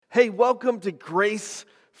Hey, welcome to Grace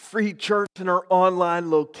Free Church in our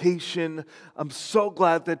online location. I'm so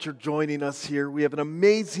glad that you're joining us here. We have an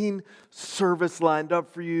amazing service lined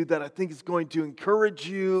up for you that I think is going to encourage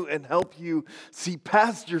you and help you see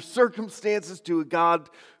past your circumstances to a God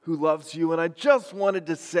who loves you. And I just wanted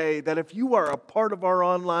to say that if you are a part of our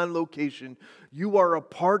online location, you are a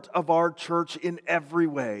part of our church in every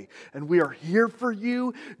way. And we are here for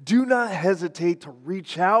you. Do not hesitate to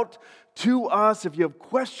reach out to us if you have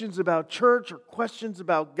questions about church or questions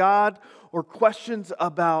about God or questions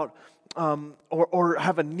about or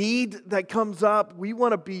have a need that comes up. We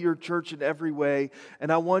want to be your church in every way,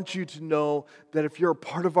 and I want you to know that if you're a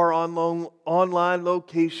part of our online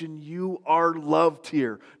location, you are loved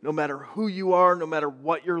here. No matter who you are, no matter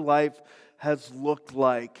what your life has looked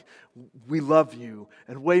like, we love you,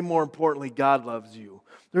 and way more importantly, God loves you.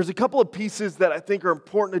 There's a couple of pieces that I think are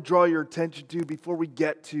important to draw your attention to before we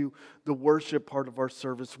get to the worship part of our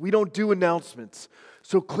service. We don't do announcements.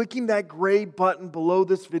 So clicking that gray button below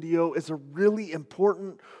this video is a really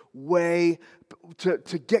important way to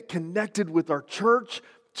get connected with our church,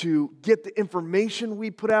 to get the information we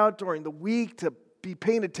put out during the week, to be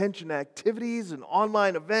paying attention to activities and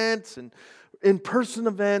online events and in-person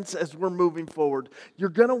events as we're moving forward. You're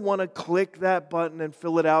going to want to click that button and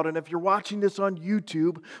fill it out. And if you're watching this on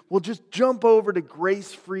YouTube, we'll just jump over to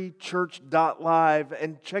gracefreechurch.live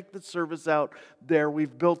and check the service out there.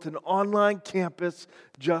 We've built an online campus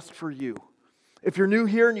just for you. If you're new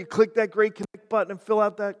here and you click that gray connect button and fill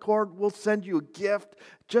out that card, we'll send you a gift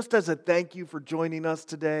just as a thank you for joining us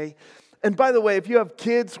today. And by the way, if you have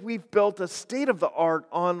kids, we've built a state-of-the-art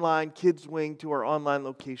online kids wing to our online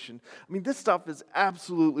location. I mean, this stuff is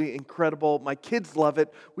absolutely incredible. My kids love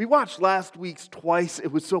it. We watched last week's twice.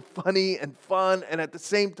 It was so funny and fun, and at the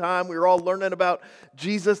same time, we were all learning about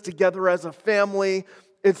Jesus together as a family.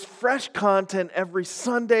 It's fresh content every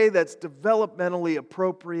Sunday that's developmentally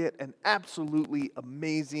appropriate and absolutely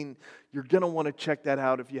amazing. You're going to want to check that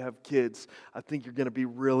out if you have kids. I think you're going to be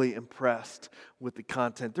really impressed with the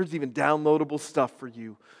content. There's even downloadable stuff for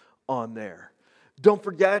you on there. Don't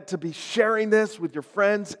forget to be sharing this with your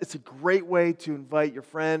friends. It's a great way to invite your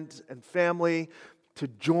friends and family to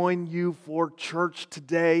join you for church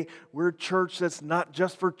today. We're a church that's not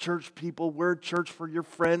just for church people. We're a church for your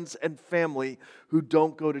friends and family who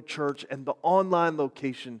don't go to church. And the online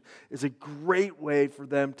location is a great way for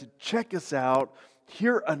them to check us out,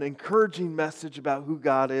 hear an encouraging message about who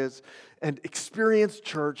God is, and experience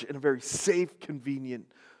church in a very safe, convenient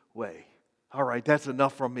way. All right, that's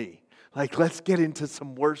enough from me. Let's get into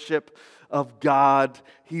some worship of God.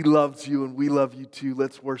 He loves you and we love you too.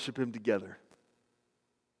 Let's worship Him together.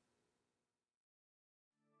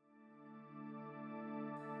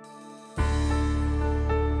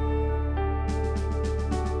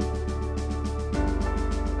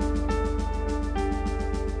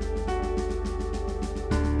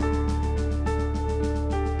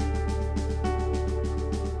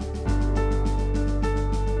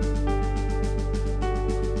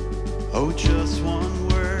 Oh, just one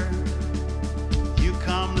word, you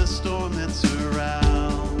calm the storm that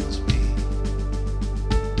surrounds me.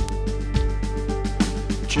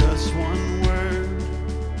 Just one word,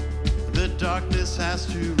 the darkness has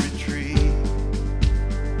to retreat.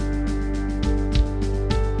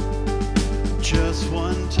 Just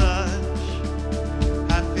one touch,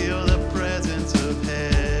 I feel the presence of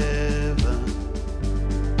heaven.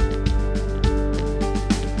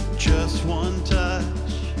 Just one touch,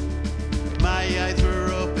 my eyes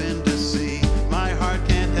were open to see. My heart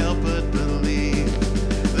can't help but believe.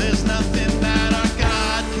 There's nothing that our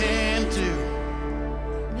God can't do.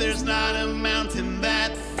 There's not a mountain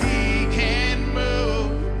that He can't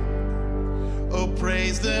move. Oh,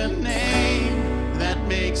 praise the name that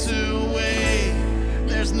makes a way.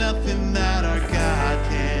 There's nothing that our God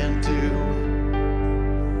can't do.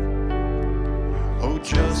 Oh,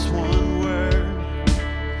 just one word,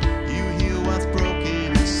 you heal what's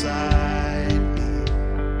broken inside.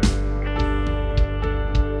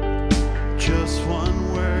 Just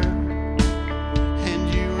one word,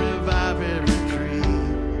 and you revive every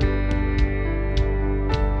dream.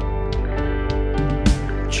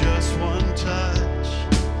 Just one touch,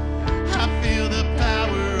 I feel the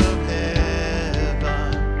power of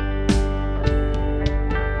heaven.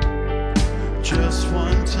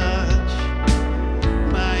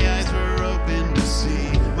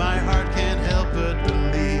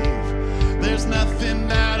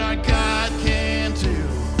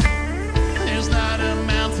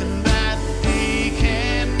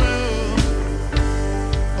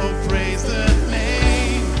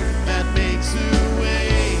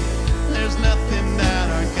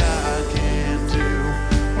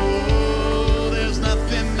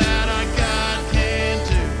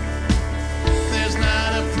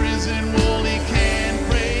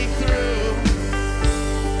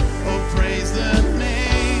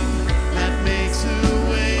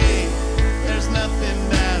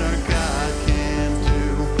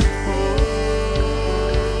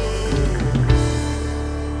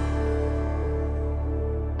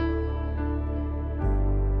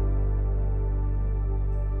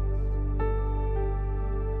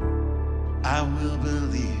 I will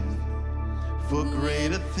believe for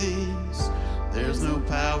greater things. There's no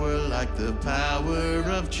power like the power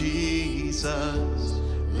of Jesus.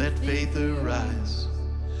 Let faith arise,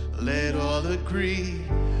 let all agree.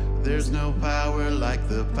 There's no power like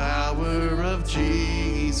the power of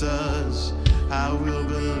Jesus. I will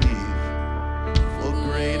believe for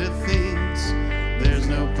greater things. There's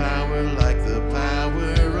no power like the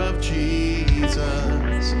power of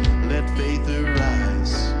Jesus. Let faith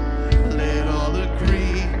arise, let all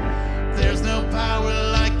agree. There's no power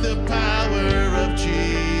like the power of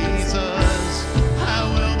Jesus. I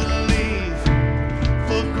will believe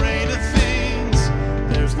for greater things.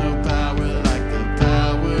 There's no power like the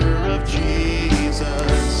power of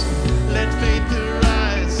Jesus. Let faith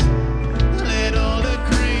arise, let all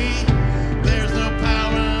agree. There's no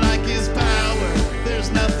power like his power. There's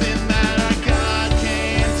nothing that our God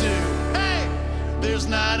can't do. Hey, there's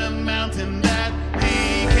not a mountain that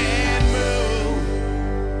he can't move.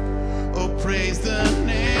 Oh, praise the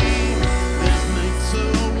name that makes a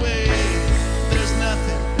way.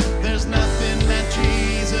 There's nothing that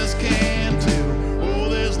Jesus can't do. Oh,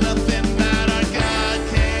 there's nothing that our God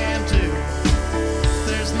can't do.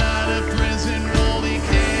 There's not a prison wall he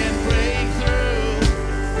can't break through.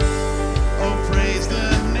 Oh, praise the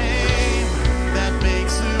name that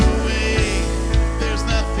makes a way. There's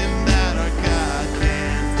nothing that our God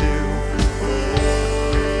can't do.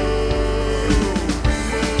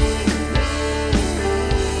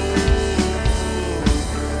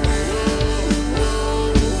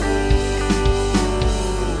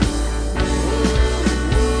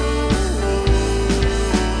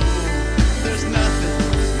 There's nothing,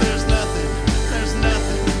 there's nothing, there's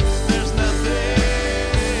nothing, there's nothing.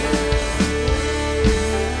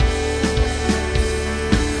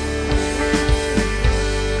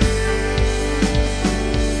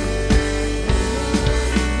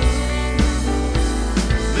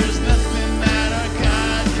 There's nothing that our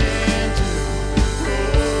God can't do.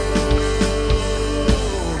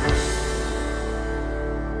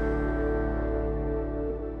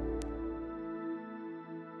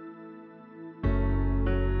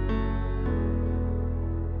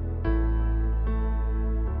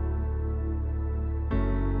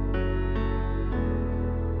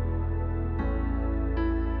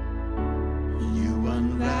 You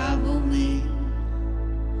unravel me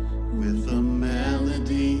with a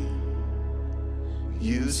melody.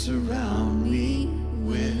 You surround me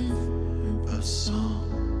with a song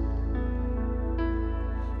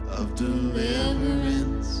of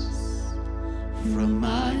deliverance from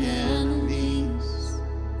my enemies,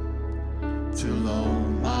 till all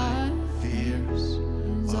my fears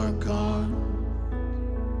are gone.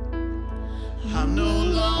 I'm no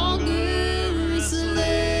longer a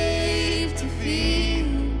slave to fear.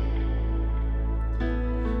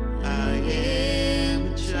 I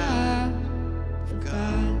am a child of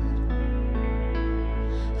God.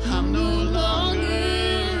 I'm no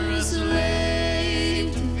longer a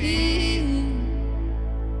slave to fear.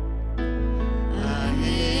 I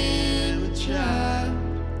am a child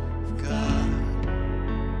of God.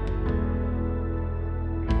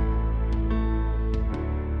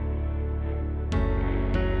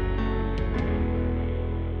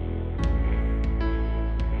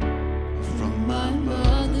 From my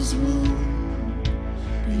mother's womb,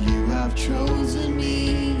 you have chosen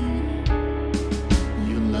me.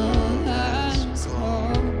 Your love has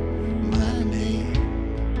called my name.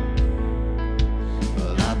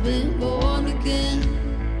 But I've been born again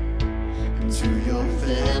into your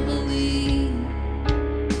family.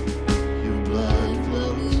 Your blood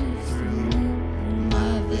flows through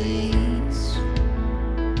my veins.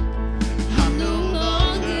 I'm no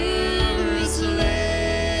longer a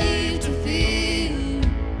slave to fear.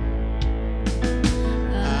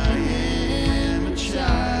 I am a child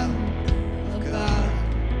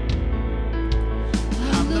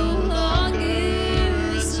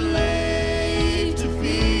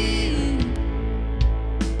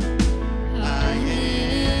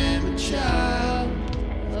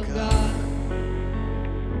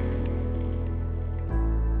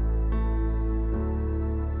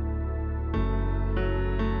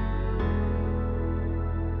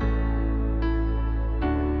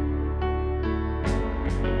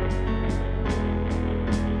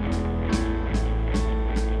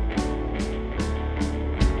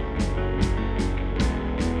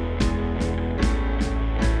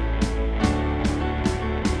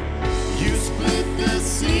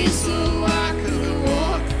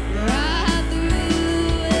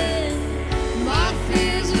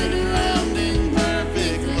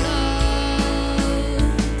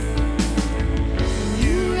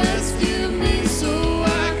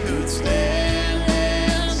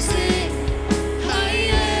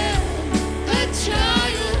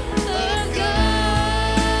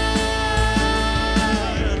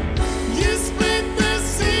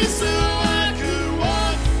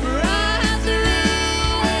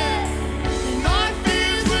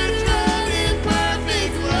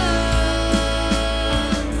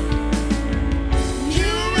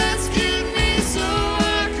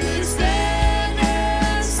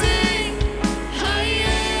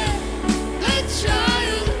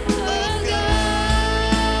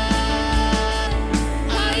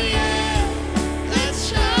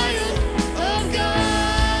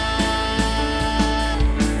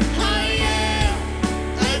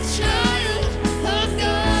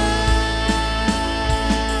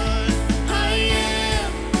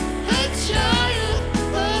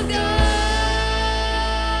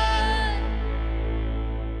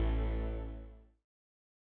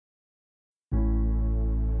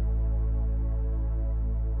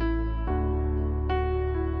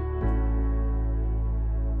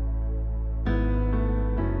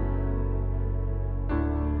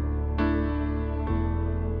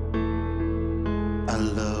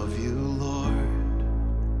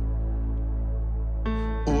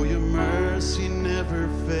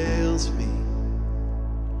against me.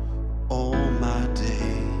 All my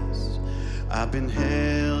days I've been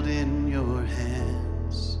held in your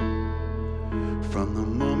hands. From the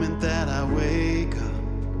moment that I wake up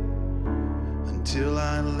until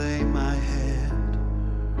I lay my head,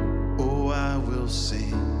 oh, I will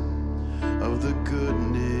sing of the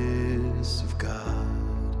goodness of God.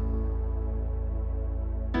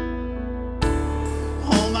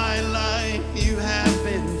 All my life you have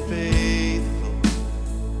been faithful.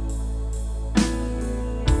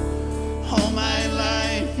 All my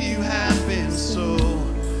life you have been so,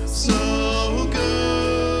 so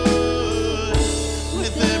good.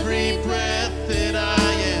 With every breath that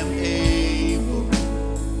I am able,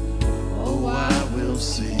 oh, I will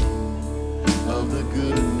sing of the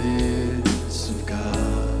goodness of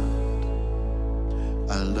God.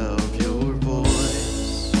 I love your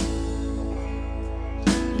voice.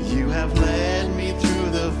 You have led me through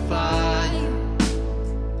the fire,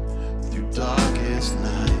 through darkest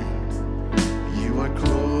night. You are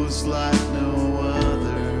close like no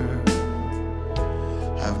other.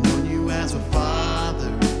 I've known you as a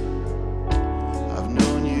father. I've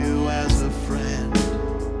known you as a friend.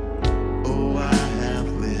 Oh, I have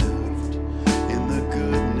lived in the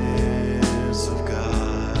goodness of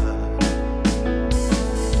God.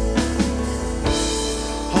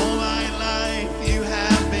 All my life you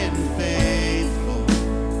have been faithful.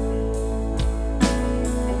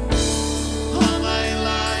 All my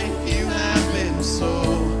life you have been so,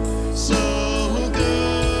 so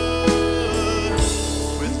good.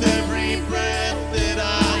 With every breath that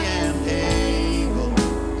I am able,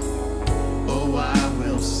 oh, I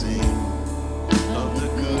will sing of the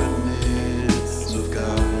goodness of God.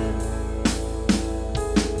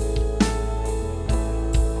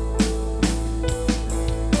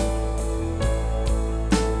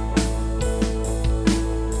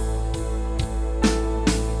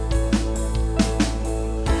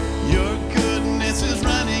 Your goodness is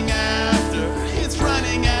running after, it's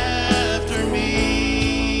running after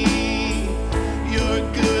me. Your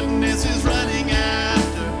goodness is running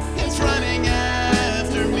after, it's running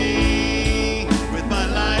after me. With my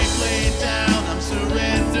life laid down, I'm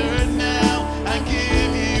surrendered now. I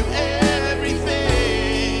give you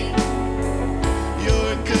everything.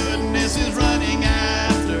 Your goodness is running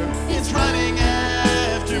after, it's running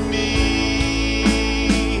after me.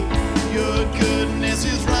 Your goodness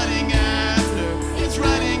is running after, it's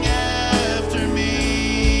running after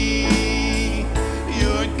me.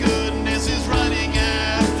 Your goodness is running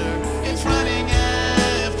after, it's running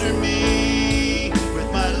after me.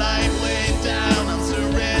 With my life laid down, I'm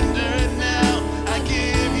surrendered now. I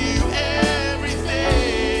give you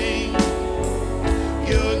everything.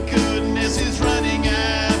 Your goodness is running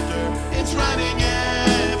after, it's running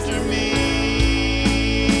after me.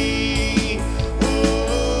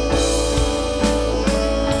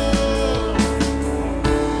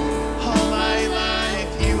 All my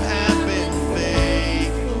life you have been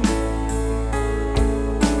faithful.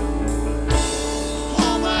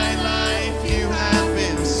 All my life you have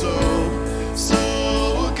been so,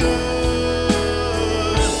 so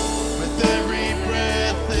good. With every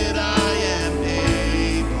breath that I am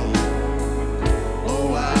able,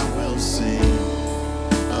 oh, I will sing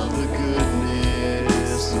of the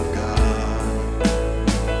goodness of God.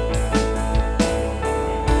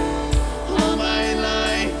 All my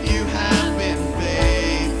life you have been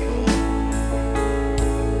faithful.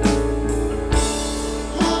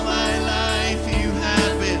 All my life you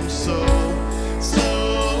have been so,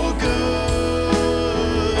 so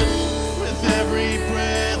good. With every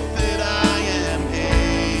breath that I am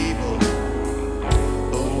able,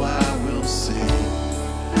 oh, I will sing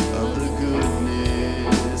of the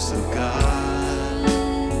goodness of God.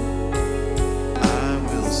 I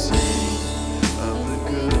will sing of the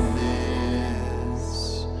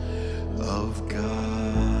goodness of God.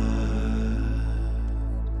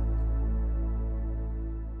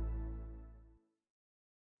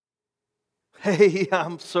 Hey,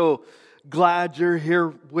 I'm so glad you're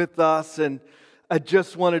here with us. And I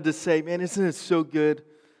just wanted to say, man, isn't it so good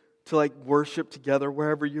to worship together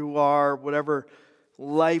wherever you are, whatever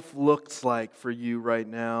life looks like for you right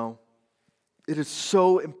now. It is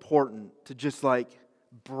so important to just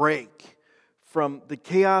break from the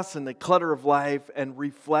chaos and the clutter of life and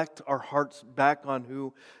reflect our hearts back on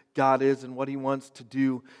who God is and what He wants to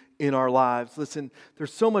do in our lives. Listen,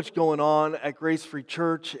 there's so much going on at Grace Free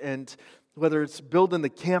Church, and whether it's building the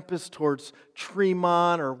campus towards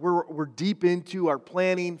Tremont or we're deep into our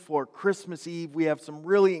planning for Christmas Eve, we have some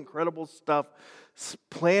really incredible stuff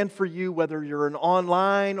planned for you, whether you're an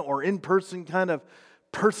online or in-person kind of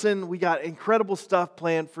person. We got incredible stuff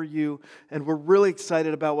planned for you, and we're really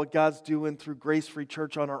excited about what God's doing through Grace Free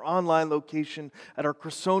Church on our online location, at our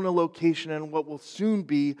Cressona location, and what will soon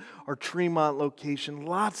be our Tremont location.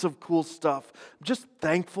 Lots of cool stuff. I'm just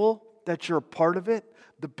thankful that you're a part of it.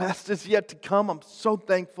 The best is yet to come. I'm so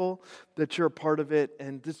thankful that you're a part of it,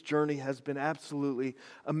 and this journey has been absolutely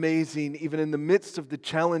amazing, even in the midst of the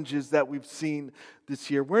challenges that we've seen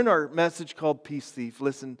this year. We're in our message called Peace Thief.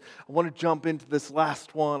 Listen, I want to jump into this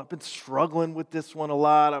last one. I've been struggling with this one a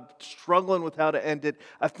lot. I'm struggling with how to end it.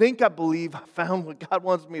 I believe I found what God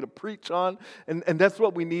wants me to preach on, and that's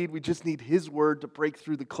what we need. We just need His word to break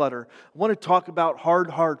through the clutter. I want to talk about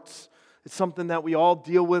hard hearts. It's something that we all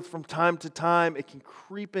deal with from time to time. It can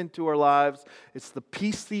creep into our lives. It's the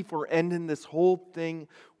peace thief we're ending this whole thing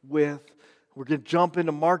with. We're going to jump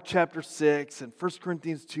into Mark chapter 6 and 1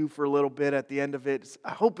 Corinthians 2 for a little bit at the end of it.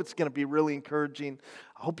 I hope it's going to be really encouraging.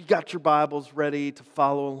 I hope you got your Bibles ready to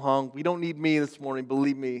follow along. We don't need me this morning,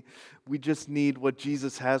 believe me. We just need what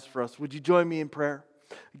Jesus has for us. Would you join me in prayer?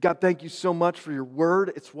 God, thank you so much for your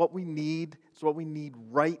word. It's what we need. It's what we need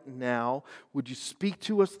right now. Would you speak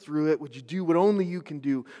to us through it? Would you do what only you can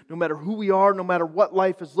do? No matter who we are, no matter what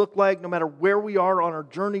life has looked like, no matter where we are on our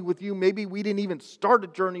journey with you. Maybe we didn't even start a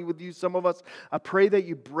journey with you, some of us. I pray that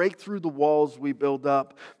you break through the walls we build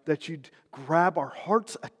up, that you'd grab our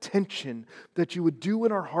heart's attention, that you would do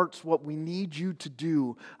in our hearts what we need you to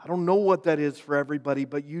do. I don't know what that is for everybody,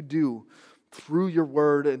 but you do through your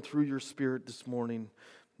word and through your spirit this morning.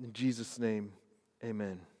 In Jesus' name,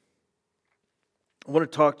 amen. I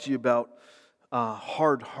want to talk to you about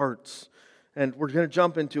hard hearts. And we're going to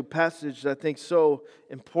jump into a passage that I think is so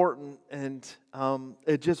important. And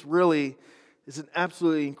it just really is an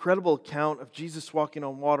absolutely incredible account of Jesus walking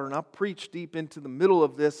on water. And I've preached deep into the middle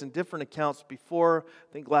of this in different accounts before.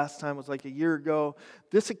 I think last time was like a year ago.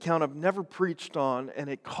 This account I've never preached on. And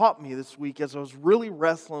it caught me this week as I was really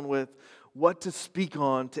wrestling with what to speak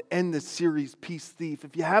on to end this series, Peace Thief.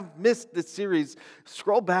 If you have missed this series,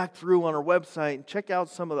 scroll back through on our website and check out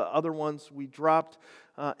some of the other ones we dropped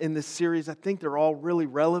in this series. I think they're all really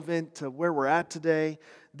relevant to where we're at today.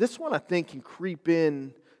 This one, I think, can creep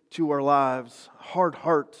in to our lives, hard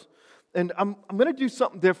hearts. And I'm going to do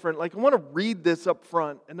something different. Like, I want to read this up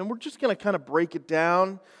front, and then we're just going to kind of break it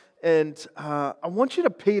down. And I want you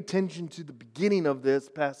to pay attention to the beginning of this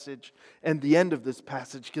passage and the end of this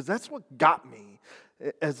passage, because that's what got me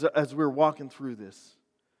as we were walking through this.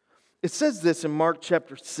 It says this in Mark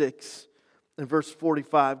chapter 6 and verse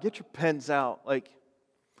 45. Get your pens out. It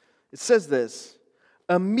says this: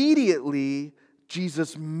 immediately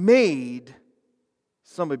Jesus made,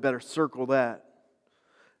 somebody better circle that.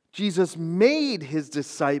 Jesus made his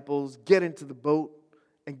disciples get into the boat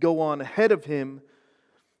and go on ahead of him,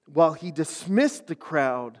 while he dismissed the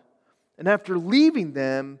crowd. And after leaving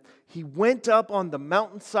them, he went up on the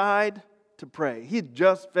mountainside to pray. He had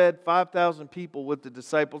just fed 5,000 people with the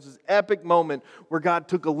disciples. This epic moment where God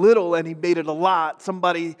took a little and he made it a lot.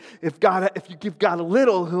 Somebody, if you give God a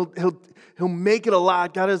little, he'll make it a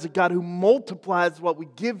lot. God is a God who multiplies what we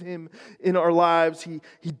give him in our lives. He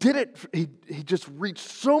did it. He just reached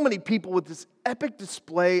so many people with this epic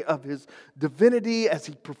display of his divinity as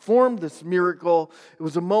he performed this miracle. It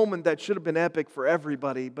was a moment that should have been epic for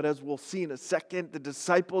everybody, but as we'll see in a second, the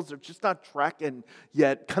disciples are just not tracking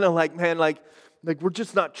yet. Kind of like, man, like we're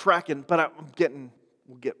just not tracking, but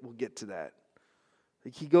we'll get to that.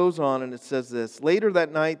 He goes on and it says this: later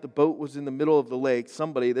that night, the boat was in the middle of the lake.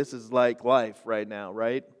 This is like life right now,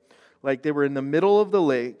 right? Like they were in the middle of the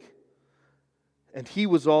lake and he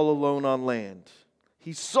was all alone on land.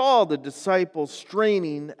 He saw the disciples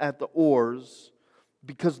straining at the oars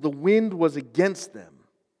because the wind was against them.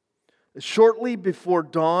 Shortly before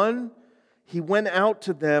dawn, he went out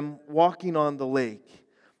to them walking on the lake.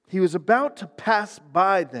 He was about to pass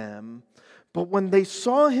by them, but when they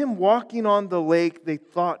saw him walking on the lake, they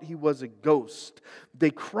thought he was a ghost. They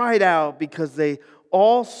cried out because they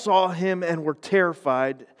all saw him and were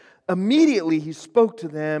terrified. Immediately he spoke to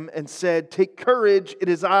them and said, "Take courage, it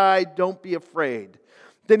is I, don't be afraid."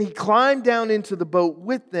 Then he climbed down into the boat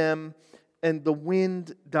with them, and the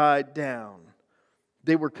wind died down.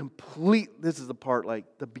 They were this is the part,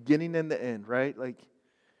 like the beginning and the end, right?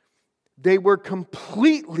 They were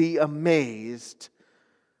completely amazed,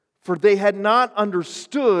 for they had not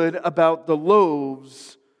understood about the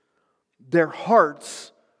loaves. Their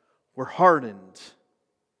hearts were hardened.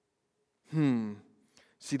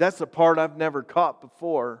 See, that's the part I've never caught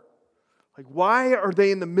before. Why are they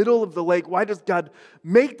in the middle of the lake? Why does God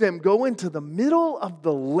make them go into the middle of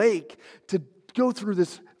the lake to go through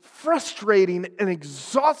this frustrating and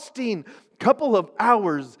exhausting couple of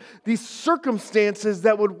hours, these circumstances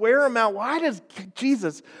that would wear them out. Why does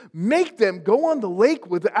Jesus make them go on the lake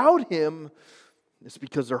without him? It's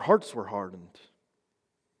because their hearts were hardened.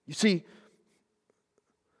 You see,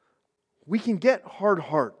 we can get hard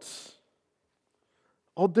hearts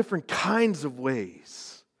all different kinds of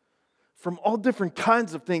ways, from all different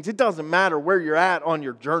kinds of things. It doesn't matter where you're at on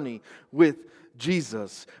your journey with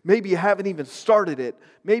Jesus. Maybe you haven't even started it.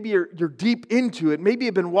 Maybe you're deep into it. Maybe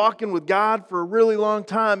you've been walking with God for a really long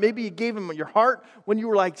time. Maybe you gave him your heart when you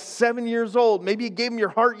were like 7 years old. Maybe you gave him your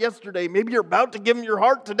heart yesterday. Maybe you're about to give him your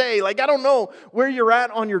heart today. Like, I don't know where you're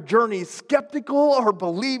at on your journey, skeptical or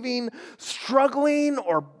believing, struggling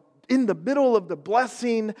or in the middle of the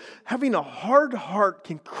blessing. Having a hard heart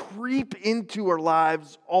can creep into our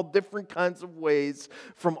lives all different kinds of ways,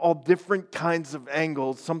 from all different kinds of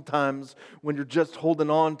angles. Sometimes when you're just holding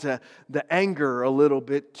on to the anger a little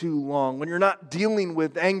bit too long, when you're not dealing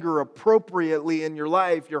with anger appropriately in your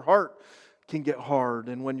life, your heart can get hard.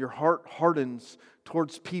 And when your heart hardens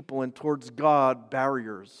towards people and towards God,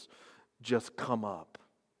 barriers just come up.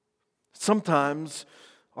 Sometimes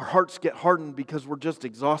our hearts get hardened because we're just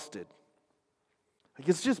exhausted. Like,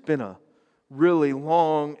 it's just been a really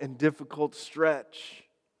long and difficult stretch.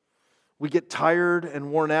 We get tired and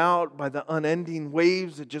worn out by the unending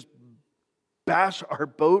waves that just bash our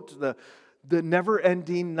boat, the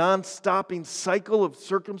never-ending, non-stopping cycle of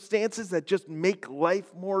circumstances that just make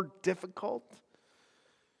life more difficult.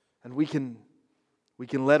 And we can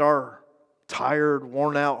let our tired,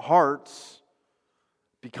 worn-out hearts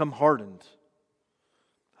become hardened.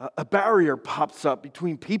 A barrier pops up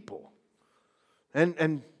between people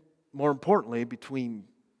and more importantly, between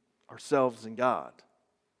ourselves and God.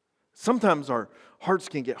 Sometimes our hearts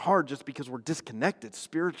can get hard just because we're disconnected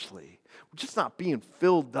spiritually. We're just not being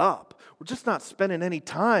filled up. We're just not spending any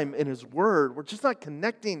time in His Word. We're just not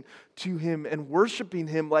connecting to Him and worshiping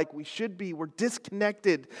Him like we should be. We're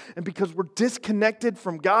disconnected. And because we're disconnected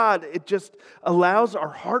from God, it just allows our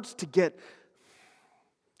hearts to get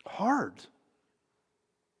hard.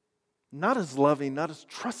 Not as loving, not as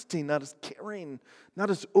trusting, not as caring, not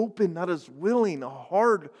as open, not as willing. A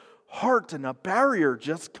hard heart and a barrier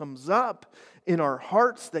just comes up in our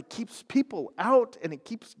hearts that keeps people out, and it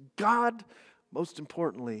keeps God, most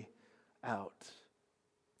importantly, out.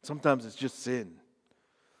 Sometimes it's just sin.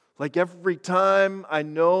 Like, every time I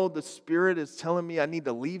know the Spirit is telling me I need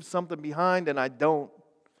to leave something behind and I don't,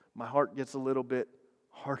 my heart gets a little bit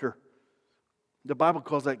harder. The Bible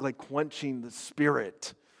calls that like quenching the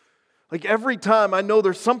Spirit. Like, every time I know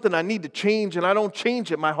there's something I need to change and I don't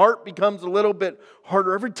change it, my heart becomes a little bit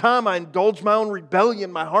harder. Every time I indulge my own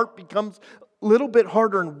rebellion, my heart becomes a little bit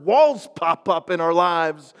harder, and walls pop up in our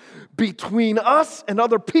lives between us and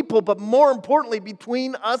other people, but more importantly,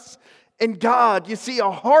 between us and God. You see,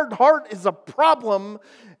 a hard heart is a problem,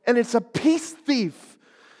 and it's a peace thief.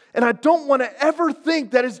 And I don't want to ever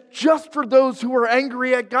think that it's just for those who are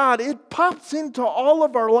angry at God. It pops into all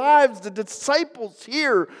of our lives. The disciples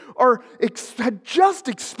here had just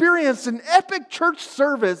experienced an epic church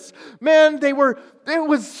service. Man, it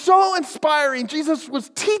was so inspiring. Jesus was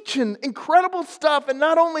teaching incredible stuff. And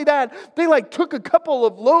not only that, they took a couple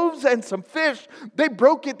of loaves and some fish. They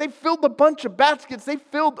broke it. They filled a bunch of baskets. They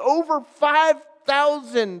filled over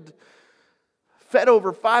 5,000. Fed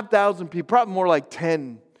over 5,000 people, probably more like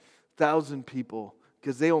 10,000 people,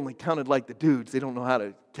 because they only counted like the dudes. They don't know how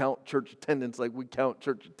to count church attendance like we count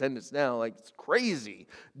church attendance now. Like, it's crazy,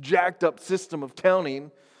 jacked up system of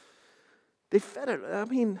counting. They fed it. I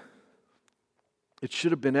mean, it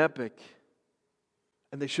should have been epic.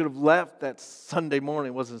 And they should have left that Sunday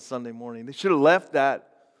morning. It wasn't Sunday morning. They should have left that,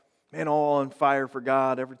 man, all on fire for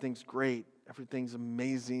God. Everything's great. Everything's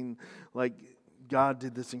amazing. Like, God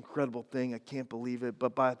did this incredible thing. I can't believe it.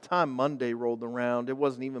 But by the time Monday rolled around, it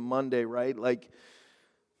wasn't even Monday, right? Like,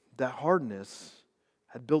 that hardness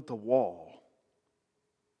had built a wall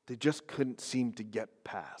they just couldn't seem to get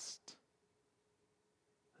past.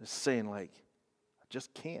 Just saying, like, I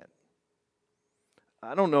just can't.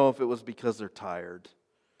 I don't know if it was because they're tired.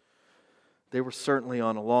 They were certainly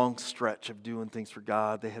on a long stretch of doing things for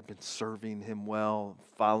God. They had been serving Him well,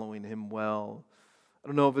 following Him well. I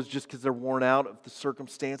don't know if it's just because they're worn out of the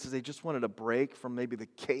circumstances. They just wanted a break from maybe the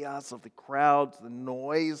chaos of the crowds, the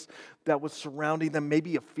noise that was surrounding them. Maybe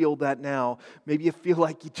you feel that now. Maybe you feel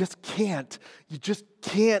like you just can't. You just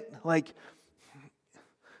can't, like,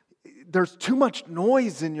 there's too much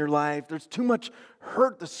noise in your life. There's too much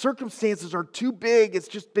hurt. The circumstances are too big. It's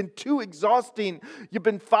just been too exhausting. You've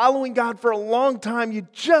been following God for a long time. You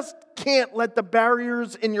just can't let the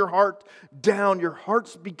barriers in your heart down. Your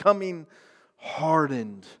heart's becoming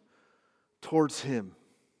hardened towards Him.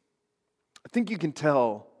 think you can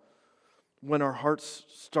tell when our hearts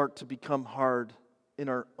start to become hard in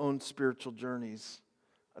our own spiritual journeys.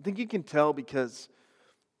 I think you can tell because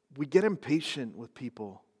we get impatient with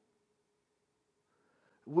people.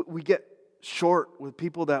 We get short with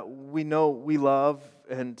people that we know we love,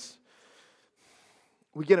 and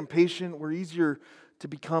we get impatient. We're easier to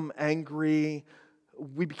become angry.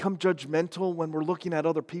 We become judgmental when we're looking at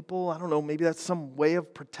other people. I don't know, maybe that's some way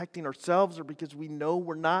of protecting ourselves, or because we know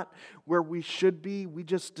we're not where we should be. We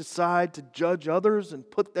just decide to judge others and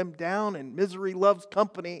put them down, and misery loves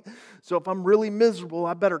company. So if I'm really miserable,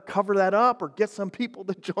 I better cover that up or get some people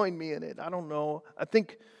to join me in it. I don't know. I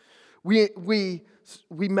think we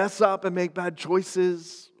mess up and make bad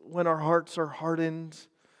choices when our hearts are hardened.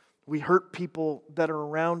 We hurt people that are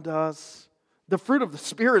around us. The fruit of the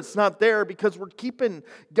Spirit's not there because we're keeping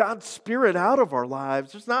God's Spirit out of our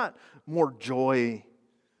lives. There's not more joy.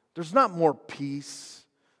 There's not more peace.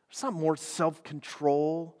 There's not more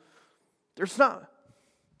self-control. There's not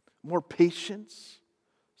more patience.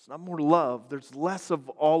 There's not more love. There's less of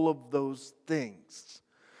all of those things.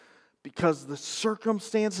 Because the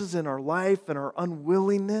circumstances in our life and our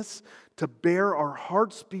unwillingness to bear our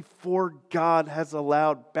hearts before God has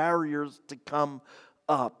allowed barriers to come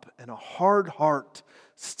up. And a hard heart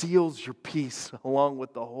steals your peace along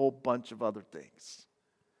with a whole bunch of other things.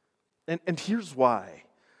 And here's why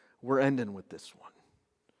we're ending with this one.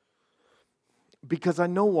 Because I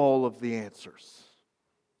know all of the answers.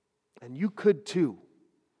 And you could too.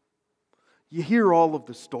 You hear all of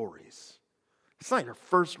the stories. It's not your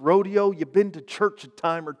first rodeo. You've been to church a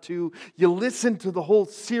time or two. You listen to the whole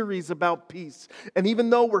series about peace. And even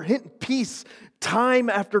though we're hitting peace time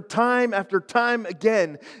after time after time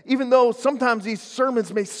again, even though sometimes these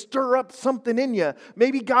sermons may stir up something in you,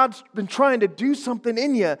 maybe God's been trying to do something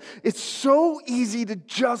in you, it's so easy to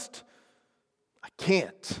just, I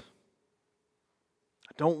can't.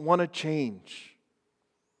 I don't want to change.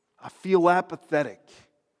 I feel apathetic.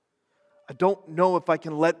 I don't know if I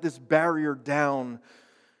can let this barrier down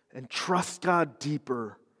and trust God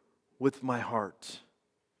deeper with my heart.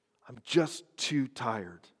 I'm just too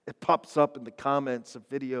tired. It pops up in the comments of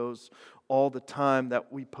videos all the time that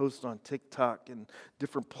we post on TikTok and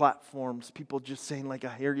different platforms. People just saying like,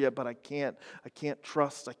 I hear you, but I can't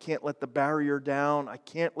trust. I can't let the barrier down. I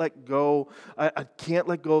can't let go. I can't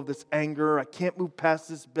let go of this anger. I can't move past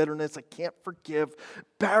this bitterness. I can't forgive.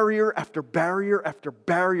 Barrier after barrier after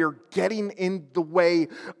barrier getting in the way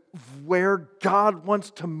of where God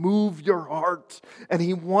wants to move your heart. And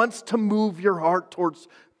He wants to move your heart towards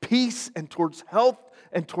peace and towards health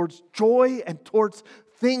and towards joy and towards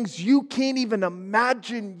things you can't even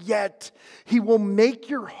imagine yet. He will make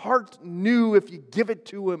your heart new if you give it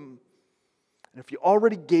to Him. And if you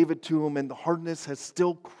already gave it to Him and the hardness has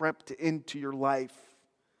still crept into your life,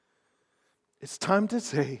 it's time to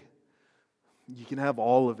say, you can have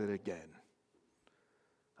all of it again.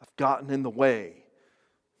 I've gotten in the way.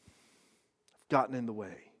 I've gotten in the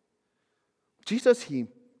way. Jesus, He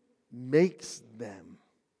makes them.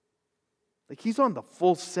 Like He's on the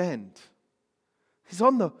full send. He's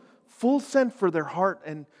on the full send for their heart,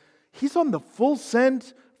 and He's on the full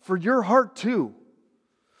send for your heart too.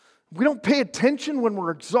 We don't pay attention when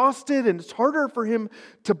we're exhausted, and it's harder for Him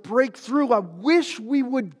to break through. I wish we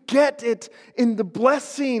would get it in the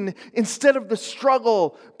blessing instead of the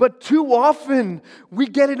struggle, but too often we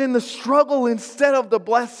get it in the struggle instead of the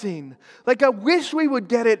blessing. Like I wish we would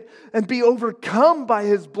get it and be overcome by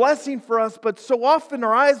His blessing for us, but so often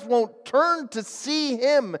our eyes won't turn to see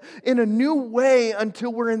Him in a new way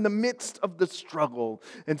until we're in the midst of the struggle.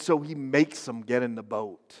 And so He makes them get in the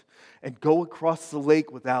boat and go across the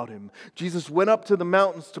lake without Him. Jesus went up to the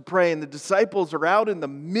mountains to pray, and the disciples are out in the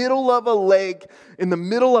middle of a lake,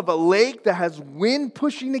 that has wind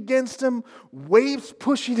pushing against them, waves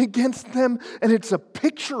pushing against them, and it's a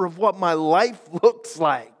picture of what my life looks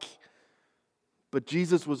like. But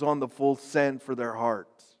Jesus was on the full send for their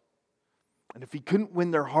hearts. And if He couldn't win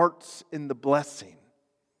their hearts in the blessing,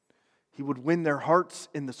 He would win their hearts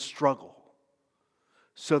in the struggle,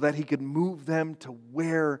 so that He could move them to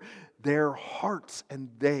where their hearts and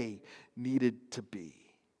they needed to be.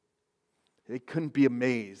 They couldn't be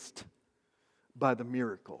amazed by the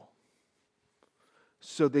miracle,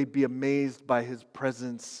 so they'd be amazed by His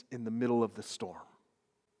presence in the middle of the storm.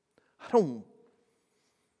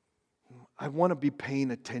 I want to be paying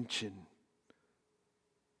attention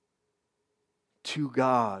to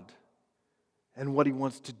God and what He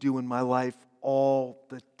wants to do in my life all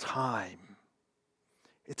the time.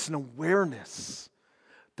 It's an awareness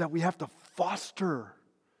that we have to foster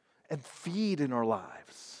and feed in our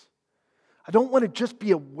lives. I don't want to just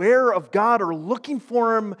be aware of God or looking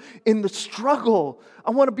for Him in the struggle. I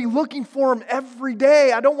want to be looking for Him every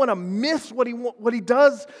day. I don't want to miss what He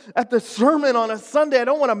does at the sermon on a Sunday. I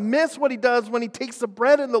don't want to miss what He does when He takes the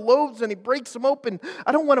bread and the loaves and He breaks them open.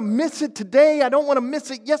 I don't want to miss it today. I don't want to miss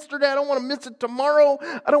it yesterday. I don't want to miss it tomorrow.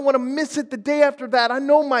 I don't want to miss it the day after that. I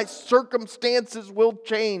know my circumstances will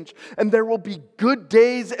change, and there will be good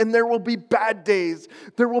days and there will be bad days.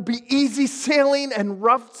 There will be easy sailing and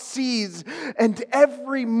rough seas. And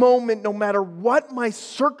every moment, no matter what my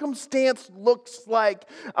circumstance looks like,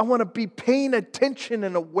 I want to be paying attention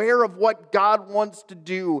and aware of what God wants to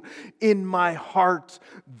do in my heart.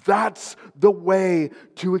 That's the way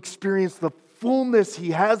to experience the fullness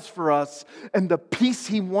He has for us and the peace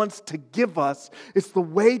He wants to give us. It's the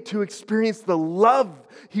way to experience the love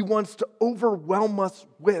He wants to overwhelm us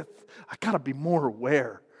with. I got to be more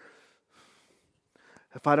aware.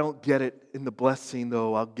 If I don't get it in the blessing,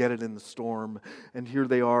 though, I'll get it in the storm. And here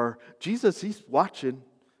they are. Jesus, He's watching.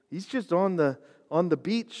 He's just on the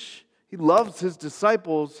beach. He loves His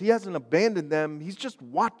disciples. He hasn't abandoned them. He's just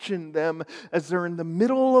watching them as they're in the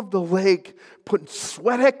middle of the lake, putting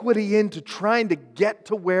sweat equity into trying to get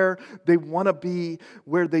to where they want to be,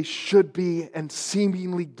 where they should be, and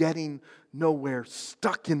seemingly getting nowhere,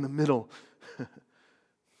 stuck in the middle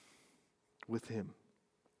with Him.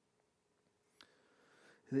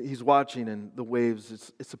 He's watching, and the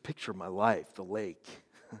waves, it's a picture of my life, the lake.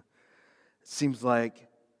 It seems like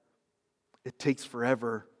it takes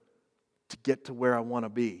forever to get to where I want to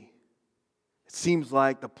be. It seems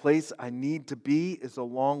like the place I need to be is a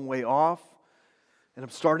long way off, and I'm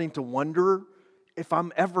starting to wonder if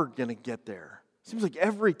I'm ever going to get there. It seems like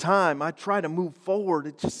every time I try to move forward,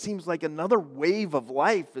 it just seems like another wave of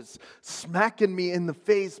life is smacking me in the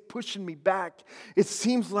face, pushing me back. It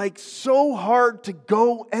seems like so hard to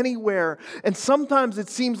go anywhere. And sometimes it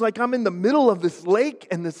seems like I'm in the middle of this lake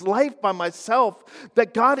and this life by myself,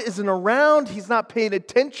 that God isn't around, He's not paying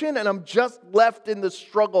attention, and I'm just left in the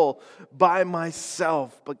struggle by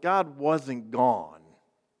myself. But God wasn't gone.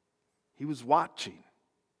 He was watching.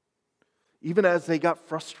 Even as they got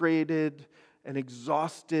frustrated and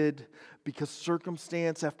exhausted because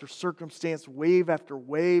circumstance after circumstance, wave after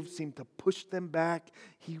wave seemed to push them back,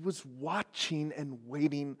 He was watching and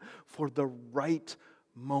waiting for the right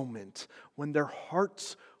moment when their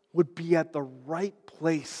hearts would be at the right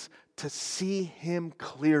place to see Him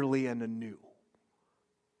clearly and anew.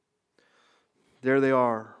 There they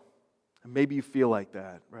are. And maybe you feel like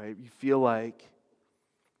that, right? You feel like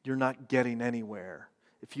you're not getting anywhere.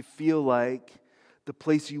 If you feel like the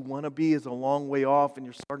place you want to be is a long way off and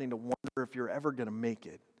you're starting to wonder if you're ever going to make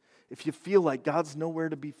it. If you feel like God's nowhere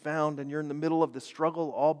to be found and you're in the middle of the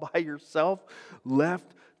struggle all by yourself,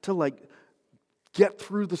 left to get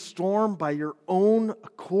through the storm by your own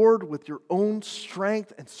accord with your own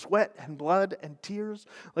strength and sweat and blood and tears.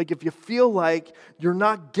 If you feel like you're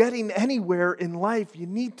not getting anywhere in life, you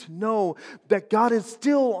need to know that God is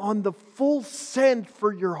still on the full send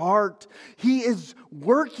for your heart. He is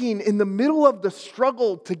working in the middle of the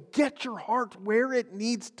struggle to get your heart where it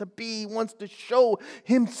needs to be. He wants to show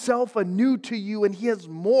Himself anew to you, and He has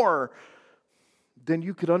more than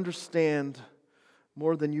you could understand,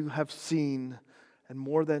 more than you have seen, and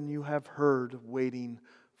more than you have heard waiting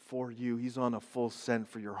for you. He's on a full send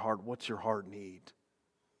for your heart. What's your heart need?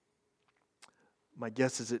 My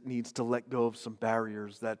guess is it needs to let go of some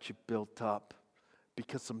barriers that you built up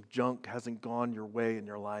because some junk hasn't gone your way in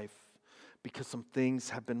your life, because some things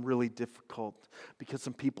have been really difficult, because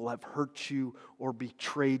some people have hurt you or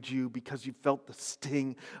betrayed you, because you felt the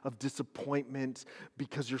sting of disappointment,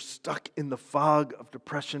 because you're stuck in the fog of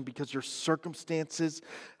depression, because your circumstances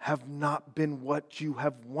have not been what you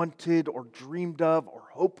have wanted or dreamed of or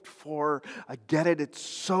hoped for. I get it. It's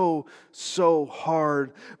so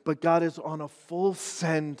hard, but God is on a full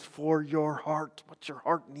send for your heart. What's your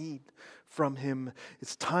heart need from Him?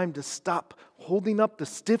 It's time to stop holding up the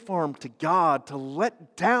stiff arm to God, to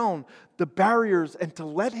let down the barriers and to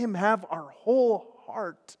let Him have our whole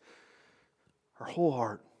heart. Our whole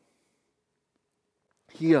heart.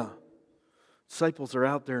 Disciples are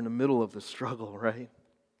out there in the middle of the struggle, right?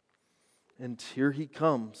 And here He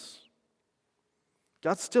comes.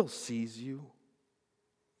 God still sees you.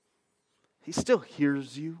 He still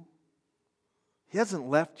hears you. He hasn't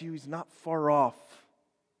left you. He's not far off.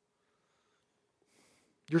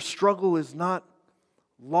 Your struggle is not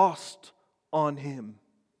lost on Him.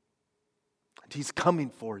 And He's coming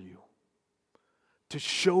for you to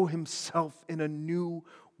show Himself in a new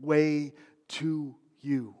way to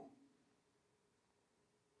you.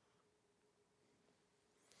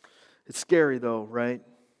 It's scary though, right?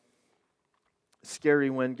 It's scary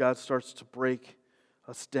when God starts to break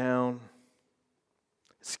us down.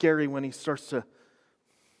 It's scary when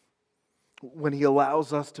when He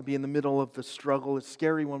allows us to be in the middle of the struggle. It's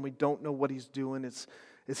scary when we don't know what He's doing. It's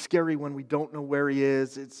scary when we don't know where He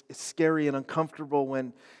is. It's scary and uncomfortable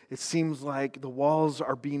when it seems like the walls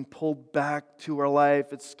are being pulled back to our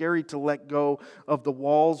life. It's scary to let go of the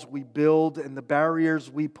walls we build and the barriers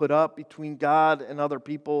we put up between God and other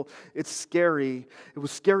people. It's scary. It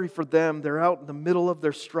was scary for them. They're out in the middle of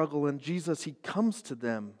their struggle, and Jesus, He comes to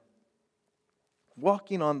them,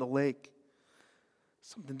 walking on the lake.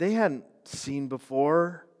 Something they hadn't seen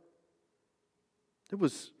before. It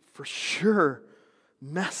was for sure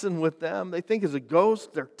messing with them. They think it's a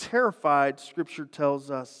ghost. They're terrified, Scripture tells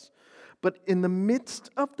us. But in the midst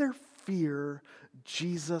of their fear,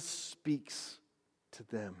 Jesus speaks to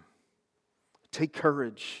them. Take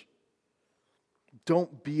courage.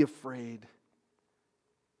 Don't be afraid.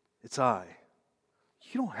 It's I.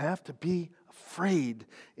 You don't have to be afraid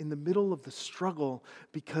in the middle of the struggle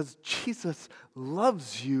because Jesus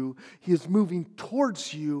loves you. He is moving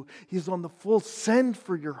towards you. He is on the full send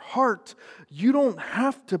for your heart. You don't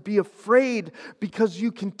have to be afraid because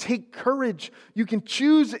you can take courage. You can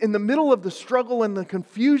choose in the middle of the struggle and the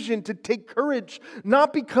confusion to take courage,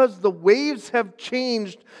 not because the waves have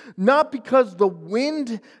changed, not because the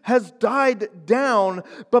wind has died down,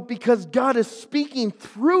 but because God is speaking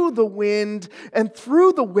through the wind and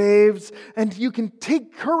through the waves, and you can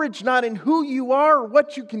take courage not in who you are or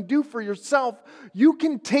what you can do for yourself. You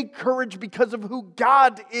can take courage because of who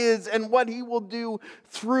God is and what He will do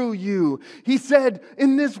through you. He said,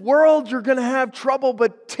 in this world you're going to have trouble,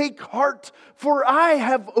 but take heart, for I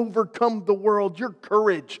have overcome the world. Your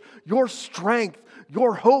courage, your strength,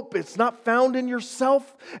 your hope, it's not found in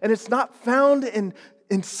yourself, and it's not found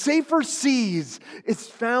in safer seas. It's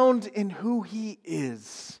found in who He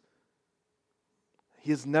is. He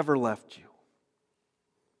has never left you.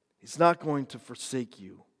 He's not going to forsake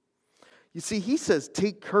you. You see, He says,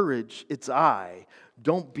 take courage, it's I.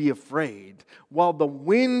 Don't be afraid. While the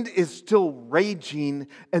wind is still raging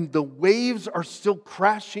and the waves are still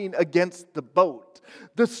crashing against the boat,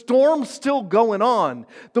 the storm's still going on.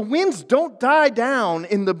 The winds don't die down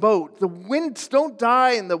in the boat. The winds don't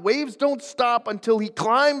die and the waves don't stop until He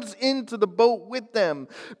climbs into the boat with them.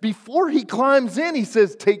 Before He climbs in, He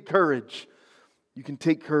says, take courage. You can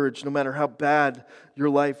take courage no matter how bad your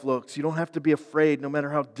life looks. You don't have to be afraid no matter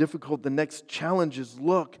how difficult the next challenges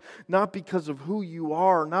look. Not because of who you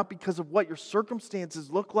are, not because of what your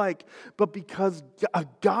circumstances look like, but because a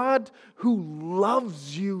God who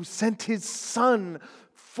loves you sent His Son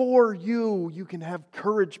for you. You can have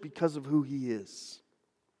courage because of who He is.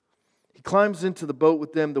 He climbs into the boat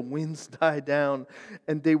with them. The winds die down,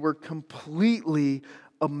 and they were completely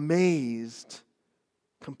amazed.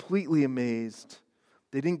 Completely amazed.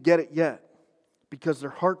 They didn't get it yet because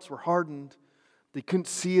their hearts were hardened. They couldn't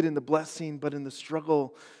see it in the blessing, but in the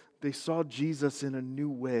struggle, they saw Jesus in a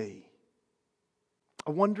new way.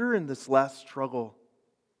 I wonder in this last struggle,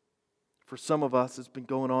 for some of us, it's been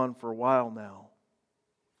going on for a while now.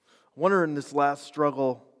 I wonder in this last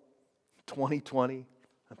struggle, 2020,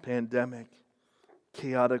 a pandemic,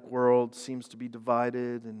 chaotic world seems to be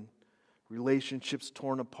divided and relationships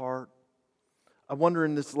torn apart. I wonder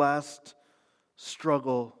in this last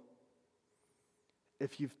struggle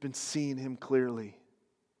if you've been seeing Him clearly,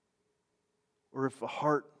 or if a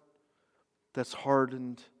heart that's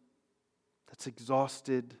hardened, that's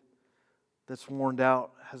exhausted, that's worn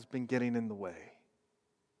out has been getting in the way.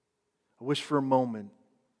 I wish for a moment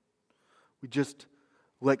we just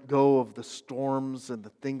let go of the storms and the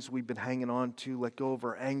things we've been hanging on to, let go of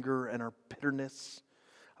our anger and our bitterness.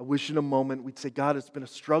 I wish in a moment we'd say, God, it's been a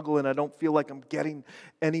struggle and I don't feel like I'm getting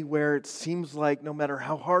anywhere. It seems like no matter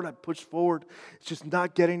how hard I push forward, it's just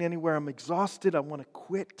not getting anywhere. I'm exhausted. I want to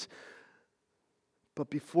quit. But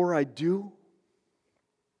before I do,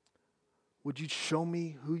 would you show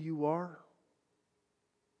me who you are?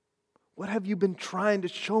 What have you been trying to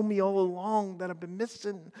show me all along that I've been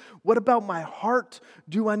missing? What about my heart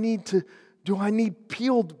do I need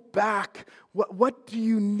peeled back? What do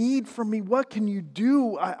you need from me? What can you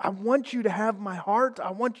do? I want you to have my heart.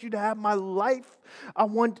 I want you to have my life. I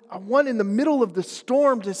want in the middle of the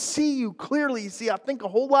storm to see you clearly. See, I think a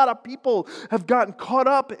whole lot of people have gotten caught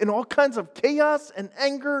up in all kinds of chaos and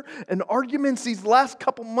anger and arguments these last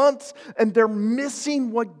couple months, and they're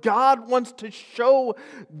missing what God wants to show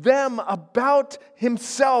them about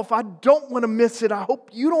Himself. I don't want to miss it. I hope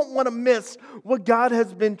you don't want to miss what God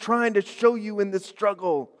has been trying to show you in this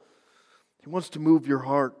struggle. He wants to move your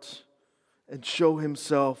heart and show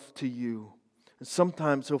Himself to you. And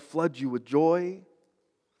sometimes He'll flood you with joy.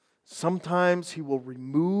 Sometimes He will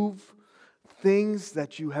remove things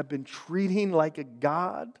that you have been treating like a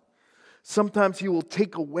god. Sometimes He will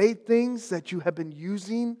take away things that you have been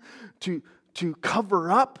using to cover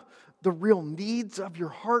up the real needs of your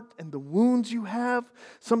heart and the wounds you have.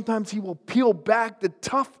 Sometimes He will peel back the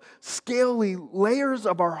tough, scaly layers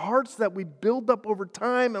of our hearts that we build up over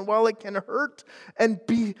time. And while it can hurt and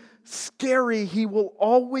be scary, He will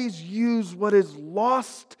always use what is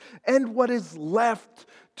lost and what is left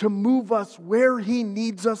to move us where He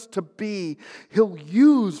needs us to be. He'll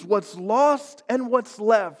use what's lost and what's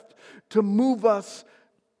left to move us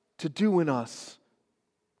to do in us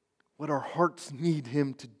what our hearts need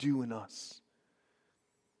Him to do in us.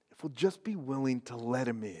 If we'll just be willing to let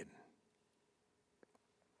Him in,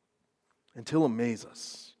 and He'll amaze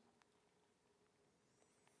us.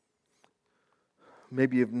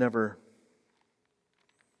 Maybe you've never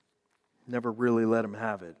really let Him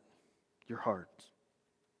have it, your heart.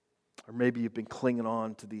 Or maybe you've been clinging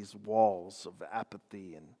on to these walls of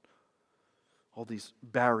apathy and all these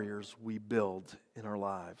barriers we build in our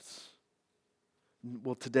lives.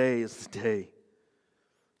 Well, today is the day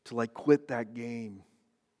to quit that game.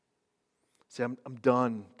 Say, I'm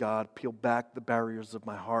done, God. Peel back the barriers of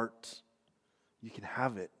my heart. You can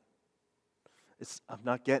have it. I'm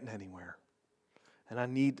not getting anywhere. And I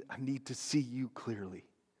need to see you clearly.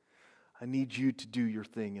 I need you to do your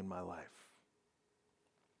thing in my life.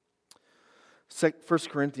 1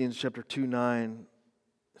 Corinthians chapter 2:9.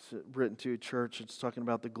 Written to a church. It's talking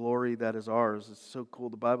about the glory that is ours. It's so cool.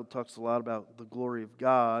 The Bible talks a lot about the glory of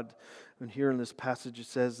God. And here in this passage it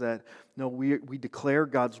says that, no, we declare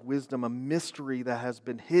God's wisdom, a mystery that has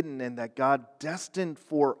been hidden and that God destined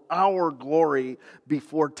for our glory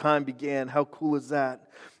before time began. How cool is that?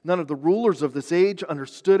 None of the rulers of this age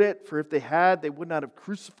understood it, for if they had, they would not have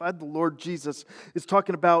crucified the Lord Jesus. It's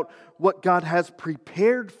talking about what God has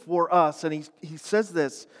prepared for us. And he says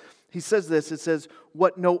this. He says this, it says,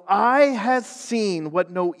 what no eye has seen, what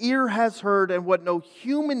no ear has heard, and what no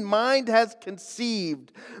human mind has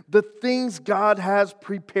conceived, the things God has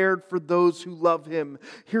prepared for those who love Him.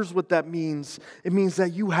 Here's what that means. It means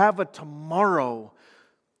that you have a tomorrow.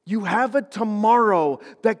 You have a tomorrow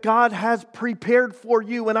that God has prepared for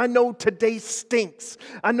you. And I know today stinks.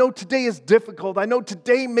 I know today is difficult. I know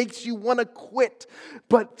today makes you want to quit.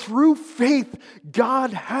 But through faith,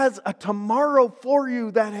 God has a tomorrow for you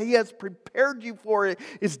that He has prepared you for. It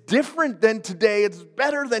is different than today. It's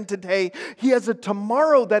better than today. He has a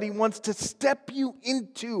tomorrow that He wants to step you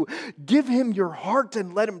into. Give Him your heart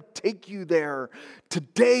and let Him take you there.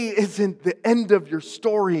 Today isn't the end of your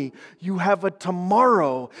story. You have a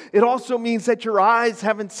tomorrow. It also means that your eyes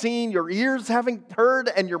haven't seen, your ears haven't heard,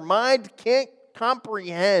 and your mind can't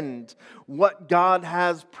comprehend what God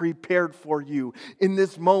has prepared for you. In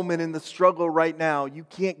this moment, in the struggle right now, you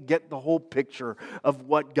can't get the whole picture of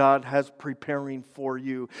what God has preparing for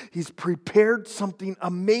you. He's prepared something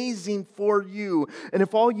amazing for you. And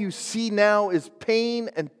if all you see now is pain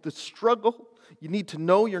and the struggle, you need to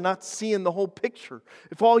know you're not seeing the whole picture.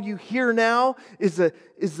 If all you hear now is the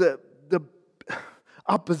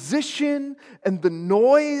opposition and the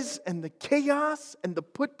noise and the chaos and the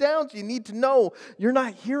put downs, you need to know you're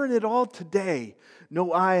not hearing it all today.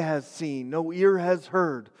 No eye has seen, no ear has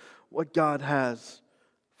heard what God has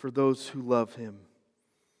for those who love Him.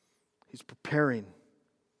 He's preparing.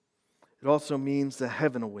 It also means that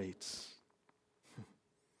heaven awaits.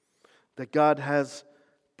 That God has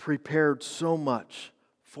prepared so much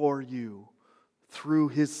for you through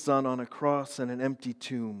His Son on a cross and an empty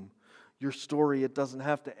tomb. Your story, it doesn't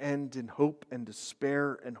have to end in hope and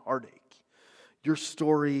despair and heartache. Your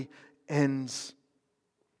story ends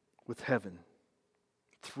with heaven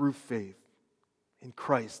through faith in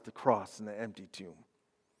Christ, the cross, and the empty tomb.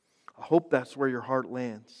 I hope that's where your heart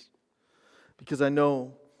lands, because I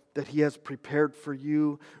know that He has prepared for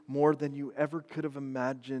you more than you ever could have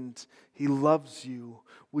imagined. He loves you.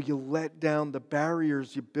 Will you let down the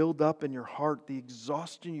barriers you build up in your heart, the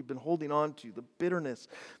exhaustion you've been holding on to, the bitterness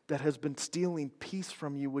that has been stealing peace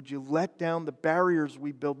from you? Would you let down the barriers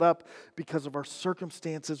we build up because of our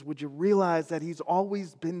circumstances? Would you realize that He's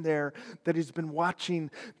always been there, that He's been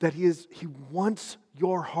watching, that He wants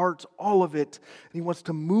your heart, all of it. And He wants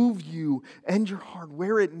to move you and your heart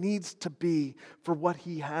where it needs to be for what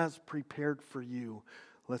He has prepared for you.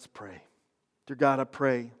 Let's pray. Dear God, I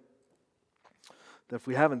pray that if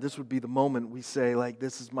we haven't, this would be the moment we say,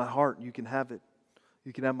 this is my heart. You can have it.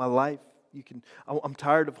 You can have my life. I'm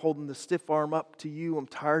tired of holding the stiff arm up to you. I'm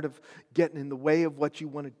tired of getting in the way of what you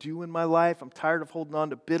want to do in my life. I'm tired of holding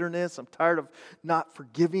on to bitterness. I'm tired of not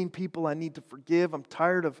forgiving people I need to forgive. I'm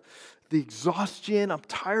tired of the exhaustion. I'm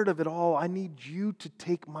tired of it all. I need you to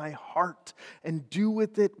take my heart and do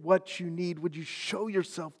with it what you need. Would you show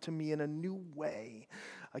yourself to me in a new way?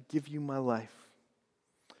 I give you my life.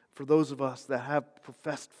 For those of us that have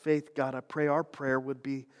professed faith, God, I pray our prayer would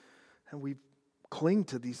be, and we cling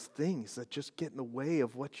to these things that just get in the way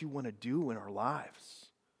of what you want to do in our lives.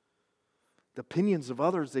 The opinions of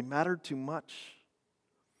others, they matter too much.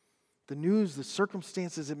 The news, the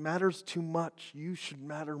circumstances, it matters too much. You should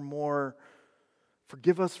matter more.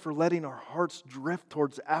 Forgive us for letting our hearts drift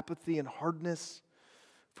towards apathy and hardness.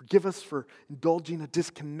 Forgive us for indulging a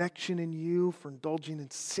disconnection in you, for indulging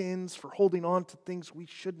in sins, for holding on to things we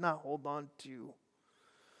should not hold on to.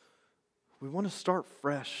 We want to start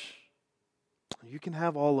fresh. You can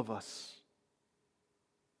have all of us.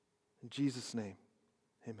 In Jesus' name,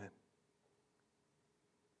 amen.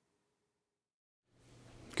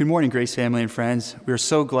 Good morning, Grace family and friends. We are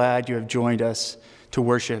so glad you have joined us to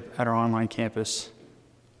worship at our online campus.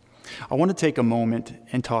 I want to take a moment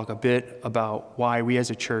and talk a bit about why we as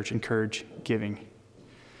a church encourage giving.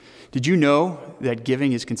 Did you know that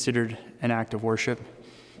giving is considered an act of worship?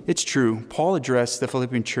 It's true. Paul addressed the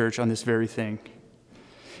Philippian church on this very thing.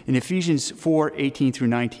 In Ephesians 4:18 through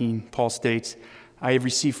 19, Paul states, I have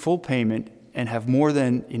received full payment and have more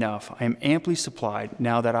than enough. I am amply supplied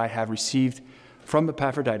now that I have received from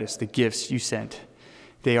Epaphroditus the gifts you sent.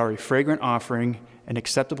 They are a fragrant offering, an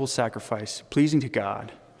acceptable sacrifice, pleasing to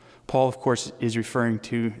God. Paul, of course, is referring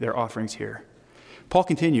to their offerings here. Paul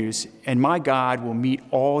continues, and my God will meet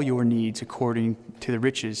all your needs according to the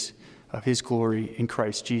riches of his glory in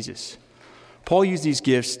Christ Jesus. Paul used these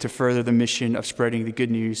gifts to further the mission of spreading the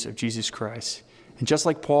good news of Jesus Christ. And just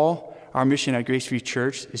like Paul, our mission at Grace Free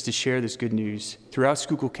Church is to share this good news throughout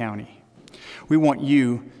Schuylkill County. We want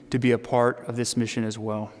you to be a part of this mission as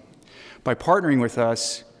well. By partnering with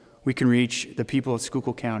us, we can reach the people of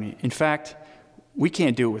Schuylkill County. In fact, we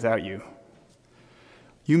can't do it without you.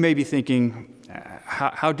 You may be thinking,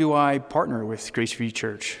 how do I partner with Grace Free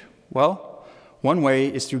Church? Well, one way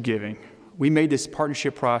is through giving. We made this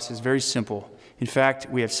partnership process very simple. In fact,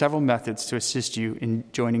 we have several methods to assist you in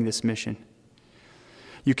joining this mission.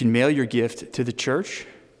 You can mail your gift to the church.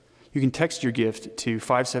 You can text your gift to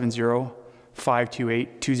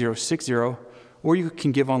 570-528-2060, or you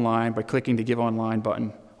can give online by clicking the Give Online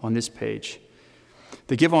button on this page.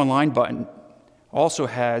 The Give Online button also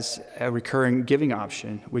has a recurring giving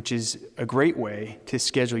option, which is a great way to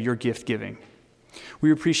schedule your gift giving.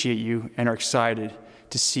 We appreciate you and are excited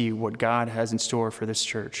to see what God has in store for this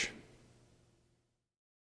church.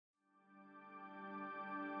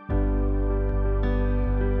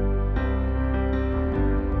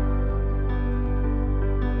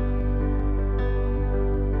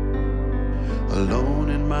 Alone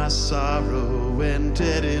in my sorrow and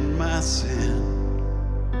dead in my sin,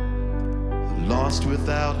 lost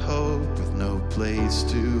without hope with no place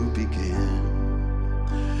to begin.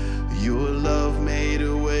 Your love made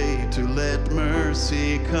a way to let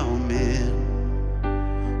mercy come in.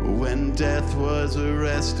 When death was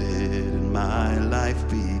arrested and my life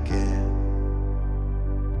began,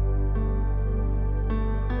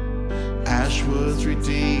 ash was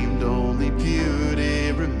redeemed, only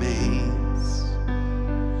beauty remains.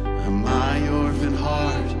 My orphan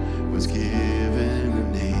heart was given a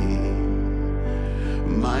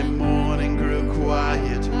name. My mourning grew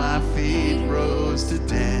quiet, my feet rose to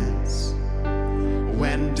dance.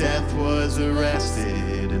 When death was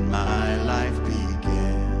arrested and my life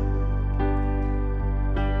began.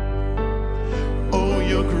 Oh,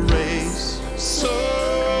 your grace, so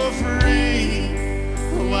free,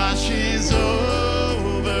 washes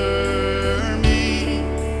over me.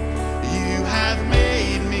 You have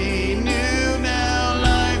made me new, now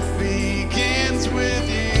life begins with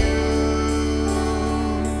you.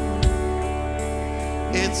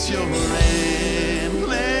 It's your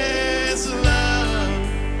endless love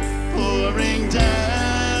pouring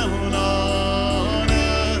down on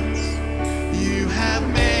us. You have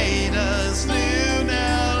made us new,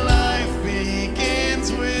 now life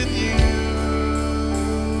begins with you.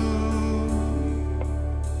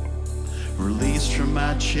 Released from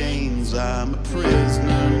my chains, I'm a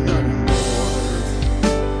prisoner no more.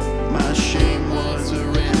 My shame was a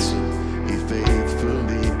ransom he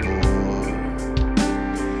faithfully bore.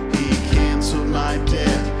 He canceled my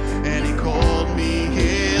debt and he called me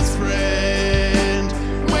his friend.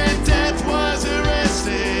 When death was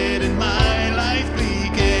arrested and my life began.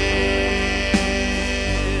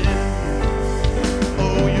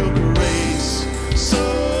 Oh, your grace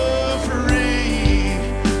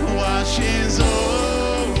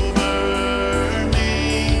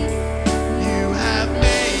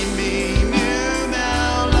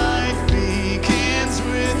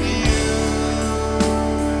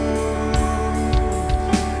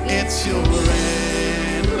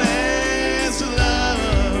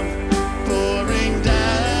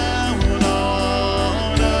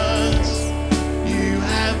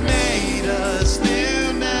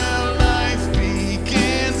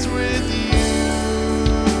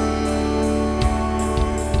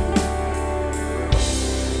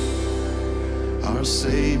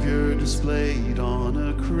Savior displayed on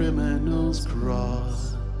a criminal's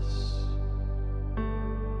cross.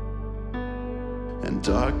 And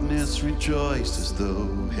darkness rejoiced as though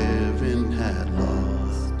heaven had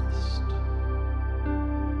lost.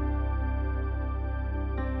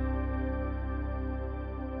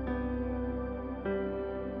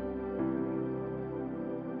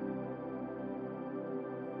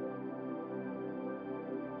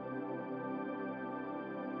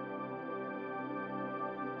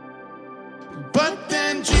 But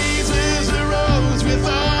then Jesus arose with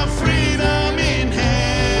all freedom in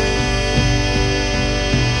hand.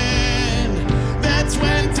 That's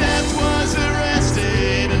when death was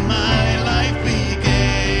arrested and my life began.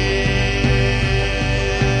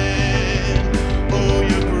 Oh,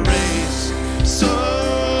 your grace,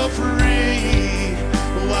 so free,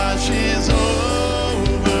 washes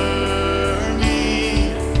over me.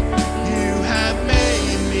 You have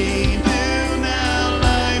made me new, now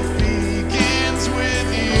life begins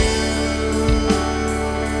with you.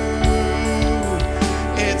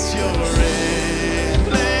 It's your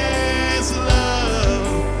endless love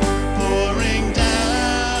pouring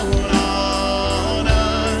down on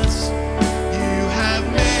us. You have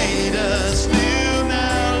made us new,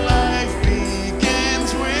 now life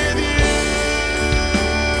begins with you.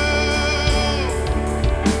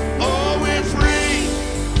 Oh, we're free,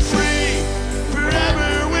 free,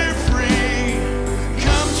 forever we're free.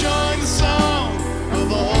 Come join the song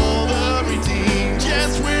of all the redeemed.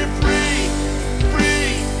 Yes, we're free,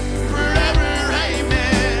 free, forever,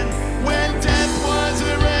 amen. When death was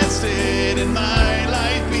arrested and my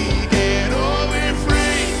life began. Oh, we're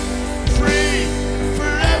free, free,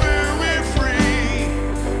 forever we're free.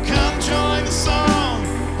 Come join the song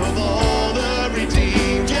of all the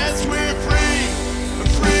redeemed. Yes, we're free,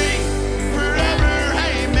 free, forever,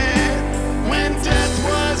 amen. When death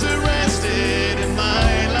was arrested and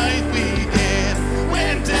my life began.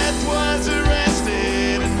 When death was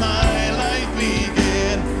arrested and my life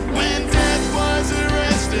began. When death was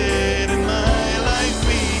arrested and my life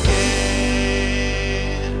began.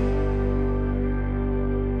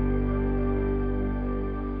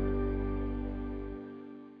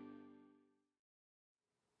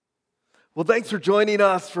 Well, thanks for joining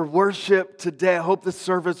us for worship today. I hope this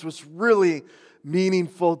service was really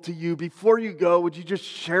meaningful to you. Before you go, would you just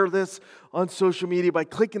share this on social media by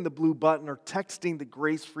clicking the blue button or texting the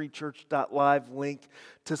gracefreechurch.live link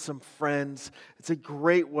to some friends? It's a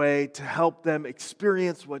great way to help them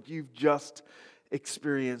experience what you've just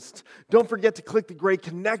experienced. Don't forget to click the gray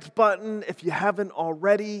connect button if you haven't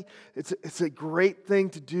already. It's a great thing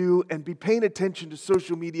to do, and be paying attention to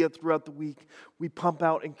social media throughout the week. We pump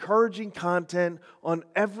out encouraging content on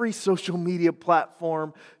every social media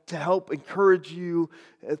platform to help encourage you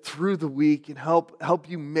through the week and help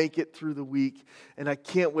you make it through the week. And I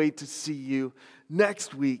can't wait to see you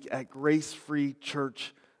next week at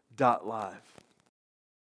gracefreechurch.live.